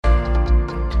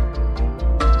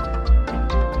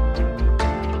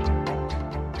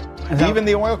even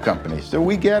the oil companies. So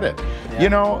we get it. Yeah. You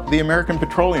know, the American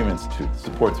Petroleum Institute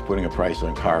supports putting a price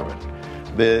on carbon.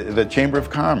 The Chamber of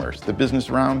Commerce, the Business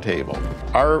Roundtable.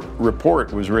 Our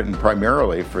report was written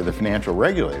primarily for the financial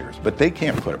regulators, but they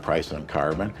can't put a price on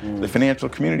carbon. The financial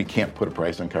community can't put a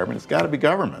price on carbon. It's got to be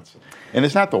governments. And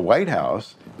it's not the White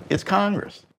House, it's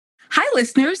Congress. Hi,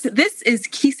 listeners. This is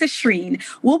Keisha Shreen.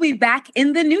 We'll be back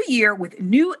in the new year with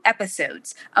new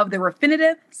episodes of the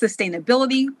Refinitiv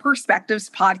Sustainability Perspectives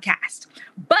podcast.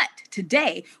 But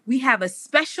today, we have a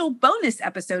special bonus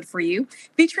episode for you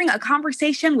featuring a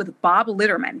conversation with Bob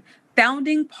Litterman,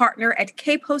 founding partner at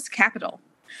Kapos Capital.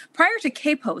 Prior to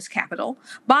Kapos Capital,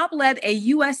 Bob led a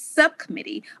U.S.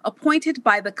 subcommittee appointed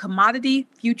by the Commodity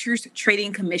Futures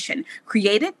Trading Commission,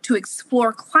 created to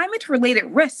explore climate-related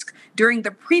risk during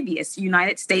the previous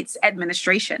United States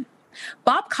administration.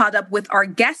 Bob caught up with our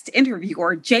guest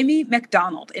interviewer, Jamie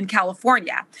McDonald, in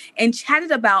California, and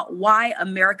chatted about why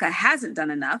America hasn't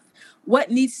done enough, what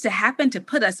needs to happen to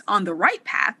put us on the right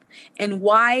path, and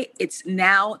why it's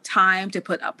now time to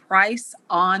put a price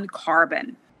on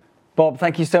carbon. Bob,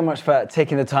 thank you so much for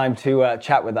taking the time to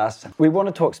chat with us. We want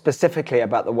to talk specifically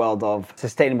about the world of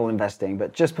sustainable investing,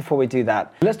 but just before we do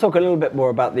that, let's talk a little bit more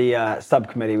about the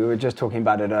subcommittee. We were just talking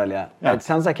about it earlier. Yeah. It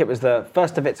sounds like it was the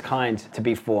first of its kind to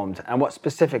be formed, and what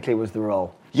specifically was the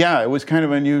role? Yeah, it was kind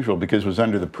of unusual because it was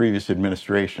under the previous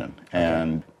administration,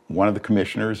 and one of the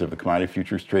commissioners of the Commodity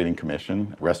Futures Trading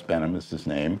Commission, Russ Benham is his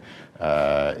name,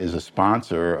 is a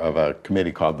sponsor of a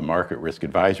committee called the Market Risk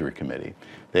Advisory Committee.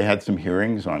 They had some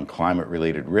hearings on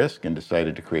climate-related risk and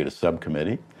decided to create a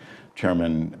subcommittee.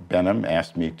 Chairman Benham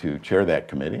asked me to chair that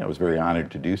committee. I was very honored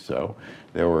to do so.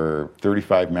 There were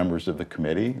 35 members of the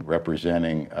committee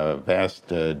representing a vast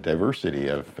diversity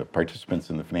of participants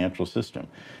in the financial system,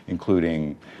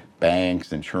 including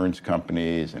banks, insurance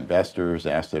companies, investors,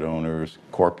 asset owners,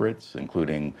 corporates,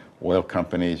 including oil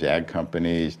companies, ag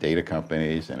companies, data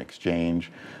companies, and exchange.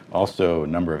 Also, a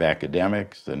number of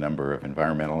academics, a number of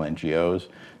environmental NGOs.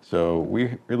 So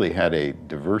we really had a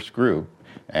diverse group.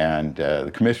 And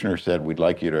the commissioner said, we'd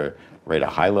like you to write a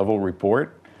high-level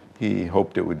report. He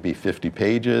hoped it would be 50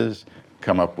 pages,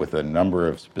 come up with a number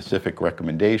of specific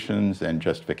recommendations and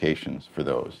justifications for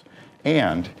those.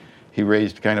 And he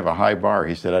raised kind of a high bar.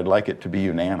 He said, I'd like it to be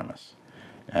unanimous.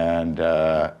 And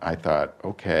I thought,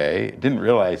 okay, didn't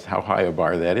realize how high a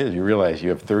bar that is. You realize you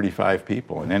have 35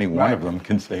 people and any one of them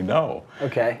can say no.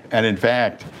 Okay. And in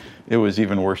fact, it was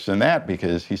even worse than that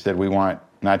because he said, we want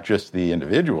not just the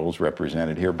individuals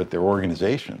represented here, but their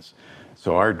organizations.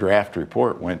 So our draft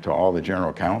report went to all the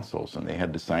general counsels and they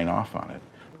had to sign off on it.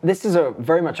 This is a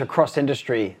very much a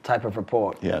cross-industry type of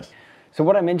report. Yes. So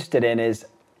what I'm interested in is,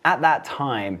 at that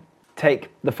time, take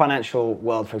the financial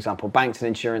world, for example, banks and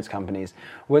insurance companies,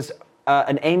 was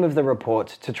an aim of the report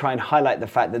to try and highlight the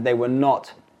fact that they were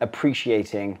not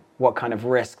appreciating what kind of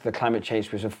risk the climate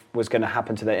change was going to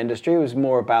happen to their industry. It was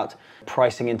more about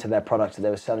pricing into their products that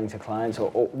they were selling to clients, or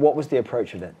what was the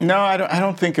approach of it? No, I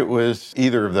don't think it was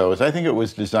either of those. I think it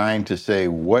was designed to say,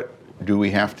 what do we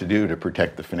have to do to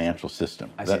protect the financial system?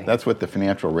 That's what the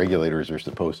financial regulators are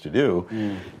supposed to do.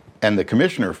 And the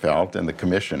commissioner felt, and the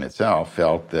commission itself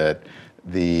felt, that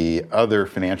the other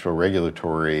financial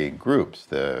regulatory groups,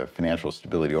 the Financial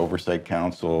Stability Oversight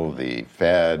Council, the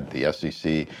Fed, the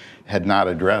SEC, had not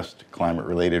addressed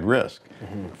climate-related risk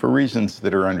for reasons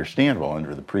that are understandable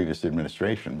under the previous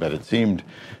administration. But it seemed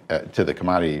to the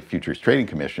Commodity Futures Trading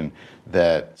Commission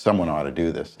that someone ought to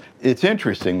do this. It's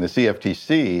interesting, the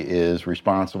CFTC is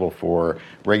responsible for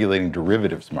regulating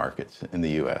derivatives markets in the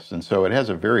U.S., and so it has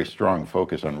a very strong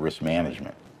focus on risk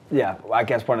management. Yeah, I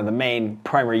guess one of the main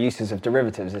primary uses of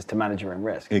derivatives is to manage your own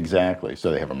risk. Exactly. So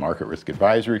they have a market risk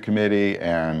advisory committee,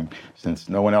 and since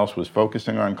no one else was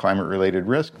focusing on climate-related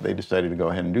risk, they decided to go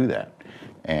ahead and do that.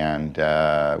 And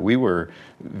we were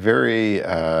very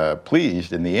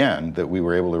pleased in the end that we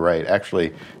were able to write.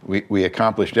 Actually, we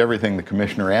accomplished everything the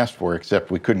commissioner asked for,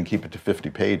 except we couldn't keep it to 50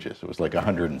 pages. It was like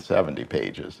 170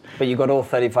 pages. But you got all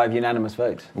 35 unanimous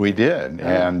votes. We did,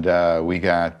 and we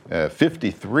got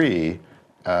 53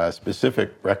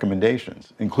 specific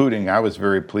recommendations, including, I was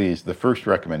very pleased, the first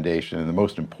recommendation, and the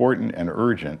most important and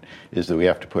urgent, is that we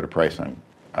have to put a price on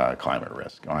climate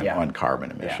risk, on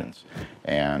carbon emissions.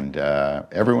 And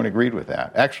everyone agreed with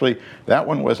that. Actually, that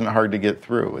one wasn't hard to get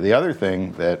through. The other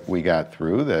thing that we got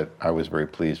through that I was very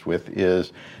pleased with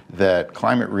is that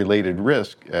climate-related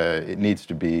risk, it needs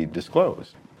to be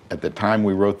disclosed. at the time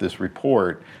we wrote this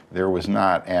report, there was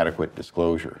not adequate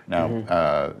disclosure. Now,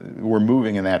 we're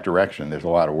moving in that direction. There's a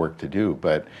lot of work to do,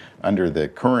 but under the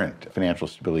current Financial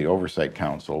Stability Oversight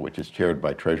Council, which is chaired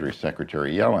by Treasury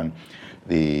Secretary Yellen,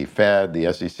 the Fed,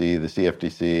 the SEC, the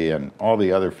CFTC, and all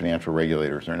the other financial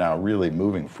regulators are now really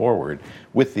moving forward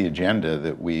with the agenda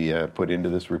that we put into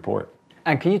this report.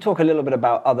 And can you talk a little bit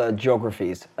about other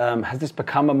geographies? Has this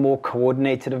become a more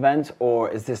coordinated event,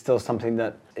 or is this still something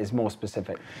that is more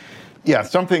specific? Yeah,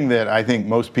 something that I think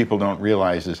most people don't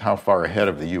realize is how far ahead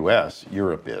of the U.S.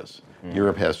 Europe is.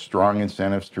 Europe has strong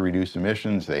incentives to reduce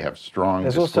emissions. They have strong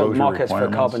disclosure requirements. There's also markets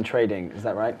for carbon trading, is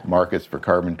that right? Markets for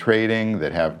carbon trading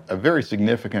that have a very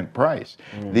significant price.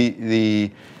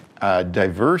 The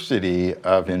diversity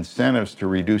of incentives to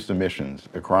reduce emissions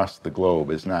across the globe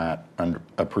is not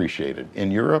appreciated. In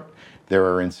Europe, there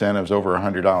are incentives over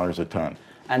 $100 a ton.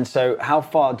 And so how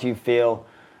far do you feel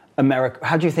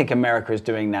how do you think America is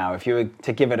doing now, if you were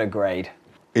to give it a grade?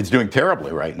 It's doing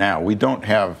terribly right now. We don't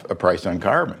have a price on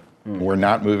carbon. We're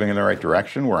not moving in the right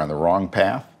direction. We're on the wrong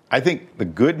path. I think the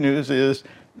good news is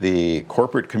the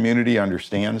corporate community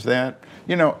understands that.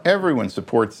 You know, everyone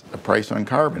supports a price on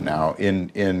carbon now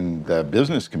in the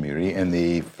business community and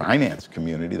the finance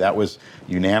community. That was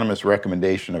unanimous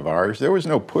recommendation of ours. There was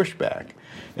no pushback.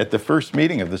 At the first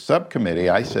meeting of the subcommittee,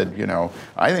 I said, you know,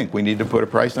 I think we need to put a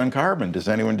price on carbon. Does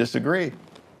anyone disagree?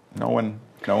 No one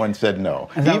said no.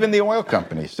 Even the oil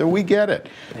companies. So we get it.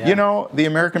 Yeah. You know, the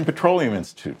American Petroleum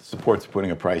Institute supports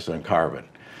putting a price on carbon.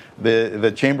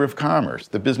 The Chamber of Commerce,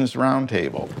 the Business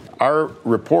Roundtable. Our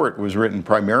report was written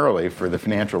primarily for the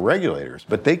financial regulators,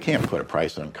 but they can't put a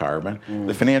price on carbon.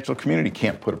 The financial community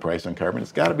can't put a price on carbon.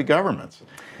 It's got to be governments.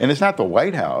 And it's not the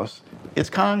White House, it's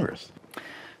Congress.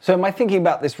 So am I thinking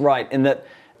about this right, in that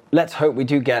let's hope we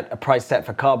do get a price set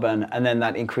for carbon, and then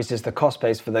that increases the cost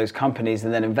base for those companies,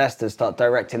 and then investors start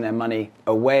directing their money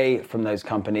away from those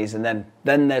companies, and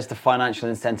then there's the financial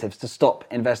incentives to stop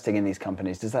investing in these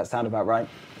companies. Does that sound about right?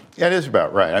 Yeah, it is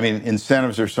about right. I mean,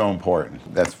 incentives are so important.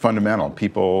 That's fundamental.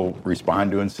 People respond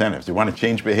to incentives. You want to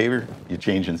change behavior, you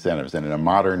change incentives. And in a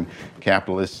modern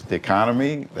capitalist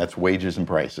economy, that's wages and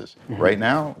prices. Right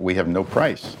now, we have no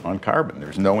price on carbon.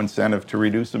 There's no incentive to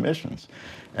reduce emissions.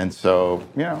 And so,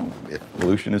 you know, if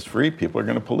pollution is free, people are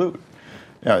going to pollute.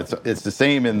 Yeah, it's the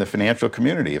same in the financial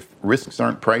community. If risks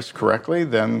aren't priced correctly,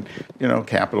 then, you know,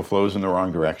 capital flows in the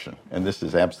wrong direction. And this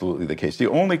is absolutely the case. The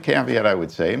only caveat I would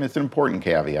say, and it's an important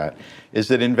caveat, is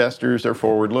that investors are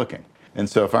forward-looking. And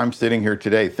so if I'm sitting here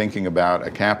today thinking about a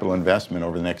capital investment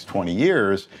over the next 20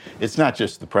 years, it's not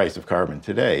just the price of carbon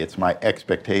today, it's my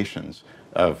expectations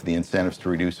of the incentives to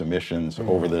reduce emissions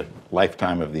over the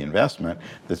lifetime of the investment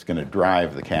that's going to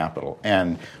drive the capital.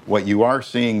 And what you are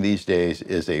seeing these days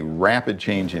is a rapid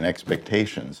change in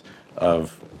expectations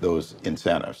of those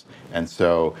incentives. And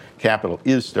so capital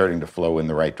is starting to flow in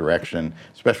the right direction,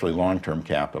 especially long-term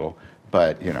capital.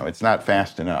 But, you know, it's not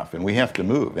fast enough, and we have to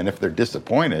move. And if they're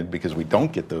disappointed because we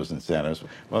don't get those incentives,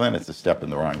 well, then it's a step in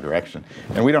the wrong direction.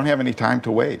 And we don't have any time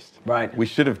to waste. Right. We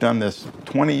should have done this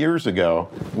 20 years ago.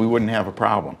 We wouldn't have a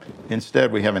problem.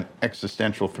 Instead, we have an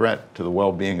existential threat to the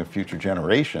well-being of future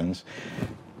generations.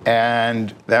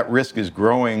 And that risk is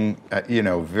growing,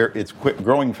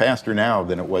 growing faster now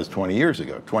than it was 20 years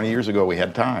ago. 20 years ago, we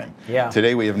had time. Yeah.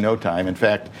 Today, we have no time. In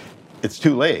fact, it's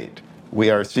too late. We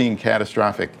are seeing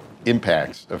catastrophic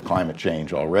impacts of climate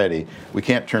change already. We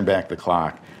can't turn back the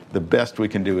clock. The best we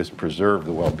can do is preserve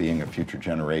the well-being of future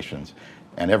generations.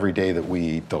 And every day that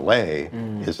we delay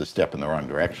is a step in the wrong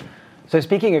direction. So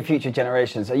speaking of future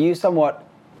generations, are you somewhat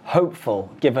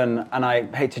hopeful, given, and I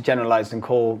hate to generalize and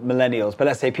call millennials, but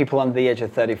let's say people under the age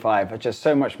of 35 are just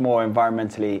so much more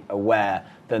environmentally aware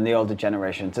than the older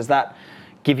generation? Does that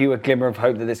give you a glimmer of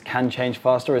hope that this can change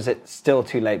faster, or is it still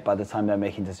too late by the time they're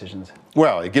making decisions?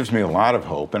 Well, it gives me a lot of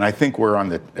hope, and I think we're on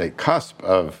the cusp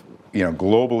of, you know,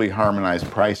 globally harmonized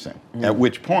pricing, at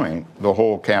which point the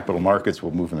whole capital markets will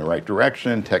move in the right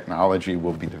direction, technology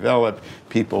will be developed,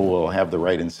 people will have the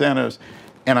right incentives,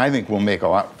 and I think we'll make a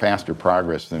lot faster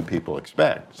progress than people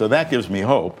expect. So that gives me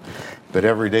hope, but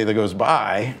every day that goes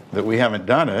by that we haven't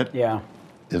done it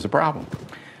is a problem.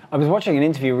 I was watching an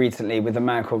interview recently with a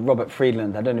man called Robert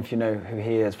Friedland. I don't know if you know who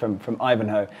he is, from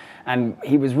Ivanhoe. And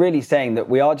he was really saying that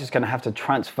we are just going to have to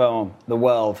transform the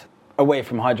world away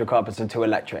from hydrocarbons into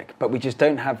electric. But we just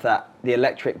don't have the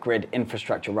electric grid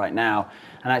infrastructure right now.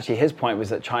 And actually his point was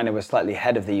that China was slightly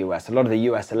ahead of the US. A lot of the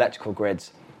US electrical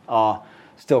grids are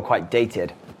still quite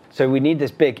dated. So we need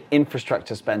this big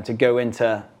infrastructure spend to go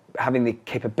into having the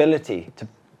capability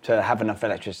to have enough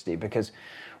electricity, because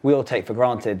we all take for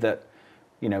granted that,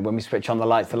 you know, when we switch on the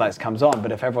lights comes on.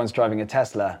 But if everyone's driving a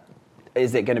Tesla,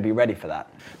 is it going to be ready for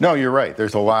that? No, you're right.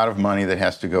 There's a lot of money that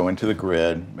has to go into the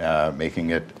grid, making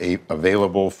it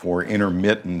available for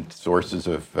intermittent sources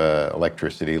of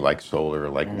electricity like solar,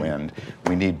 like wind.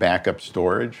 We need backup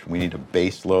storage. We need a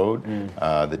base load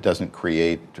that doesn't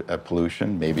create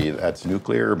pollution. Maybe that's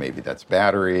nuclear, maybe that's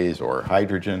batteries or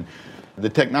hydrogen. The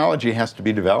technology has to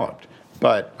be developed.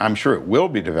 But I'm sure it will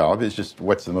be developed. It's just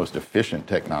what's the most efficient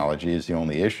technology is the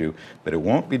only issue. But it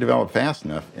won't be developed fast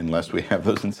enough unless we have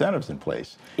those incentives in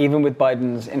place. Even with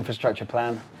Biden's infrastructure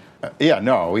plan? You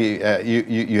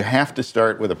have to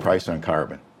start with a price on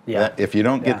carbon. Yeah. If you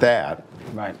don't get that,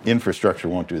 right, infrastructure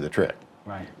won't do the trick.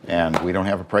 Right. And we don't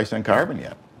have a price on carbon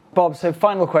yet. Bob, so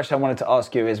final question I wanted to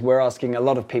ask you is we're asking a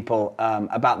lot of people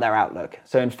about their outlook.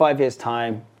 So in 5 years'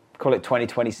 time, call it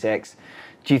 2026,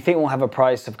 do you think we'll have a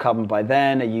price of carbon by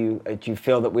then? Do you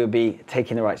feel that we'll be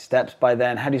taking the right steps by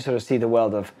then? How do you sort of see the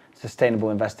world of sustainable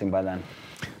investing by then?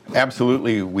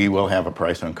 Absolutely, we will have a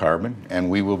price on carbon, and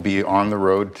we will be on the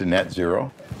road to net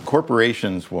zero.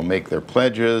 Corporations will make their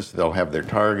pledges, they'll have their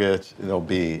targets, they'll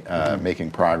be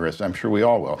making progress. I'm sure we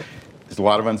all will. There's a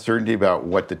lot of uncertainty about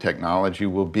what the technology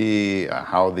will be,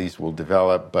 how these will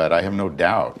develop, but I have no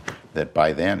doubt that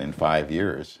by then, in 5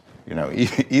 years,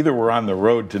 either we're on the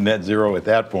road to net zero at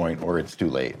that point or it's too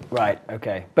late. Right,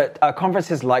 okay. But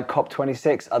conferences like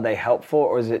COP26, are they helpful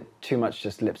or is it too much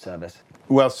just lip service?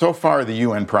 Well, so far the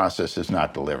UN process has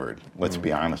not delivered. Let's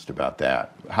be honest about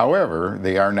that. However,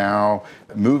 they are now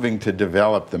moving to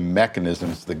develop the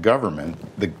mechanisms, the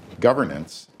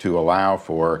governance to allow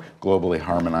for globally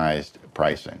harmonized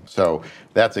pricing. So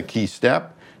that's a key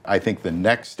step. I think the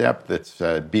next step that's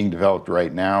being developed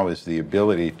right now is the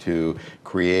ability to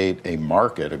create a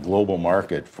market, a global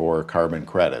market for carbon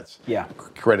credits. Yeah.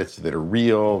 Credits that are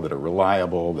real, that are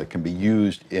reliable, that can be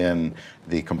used in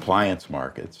the compliance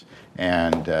markets.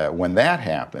 And when that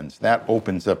happens, that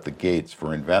opens up the gates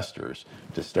for investors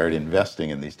to start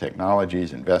investing in these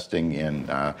technologies, investing in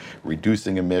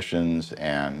reducing emissions,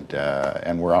 and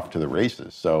we're off to the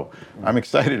races. So I'm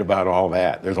excited about all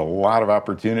that. There's a lot of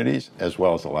opportunities as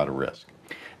well as a lot of risk.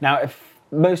 Now, if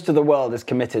most of the world is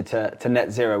committed to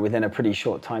net zero within a pretty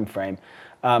short time frame,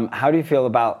 how do you feel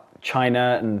about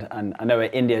China? And I know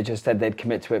India just said they'd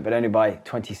commit to it, but only by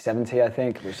 2070, I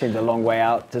think, which seems a long way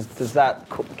out. Does that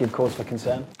give cause for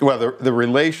concern? Well, the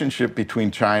relationship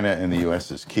between China and the U.S.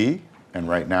 is key. And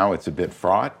right now it's a bit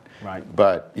fraught. Right.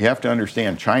 But you have to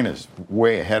understand China's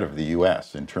way ahead of the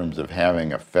U.S. in terms of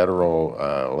having a federal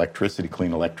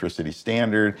clean electricity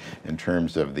standard, in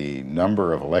terms of the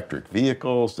number of electric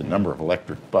vehicles, the number of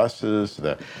electric buses,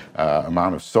 the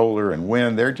amount of solar and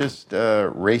wind. They're just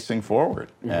racing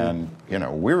forward. And,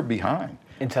 we're behind.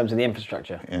 In terms of the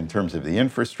infrastructure? In terms of the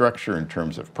infrastructure, in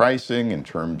terms of pricing, in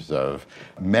terms of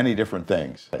many different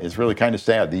things. It's really kind of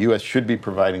sad. The U.S. should be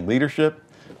providing leadership.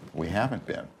 We haven't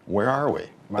been. Where are we?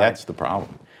 Right. That's the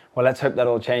problem. Well, let's hope that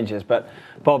all changes. But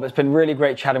Bob, it's been really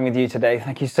great chatting with you today.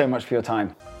 Thank you so much for your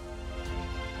time.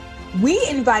 We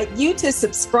invite you to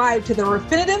subscribe to the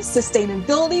Refinitiv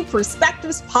Sustainability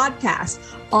Perspectives podcast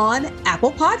on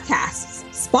Apple Podcasts,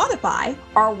 Spotify,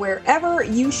 or wherever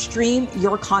you stream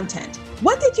your content.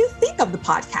 What did you think of the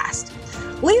podcast?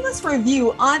 Leave us a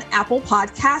review on Apple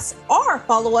Podcasts or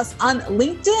follow us on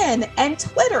LinkedIn and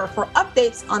Twitter for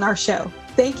updates on our show.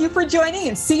 Thank you for joining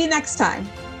and see you next time.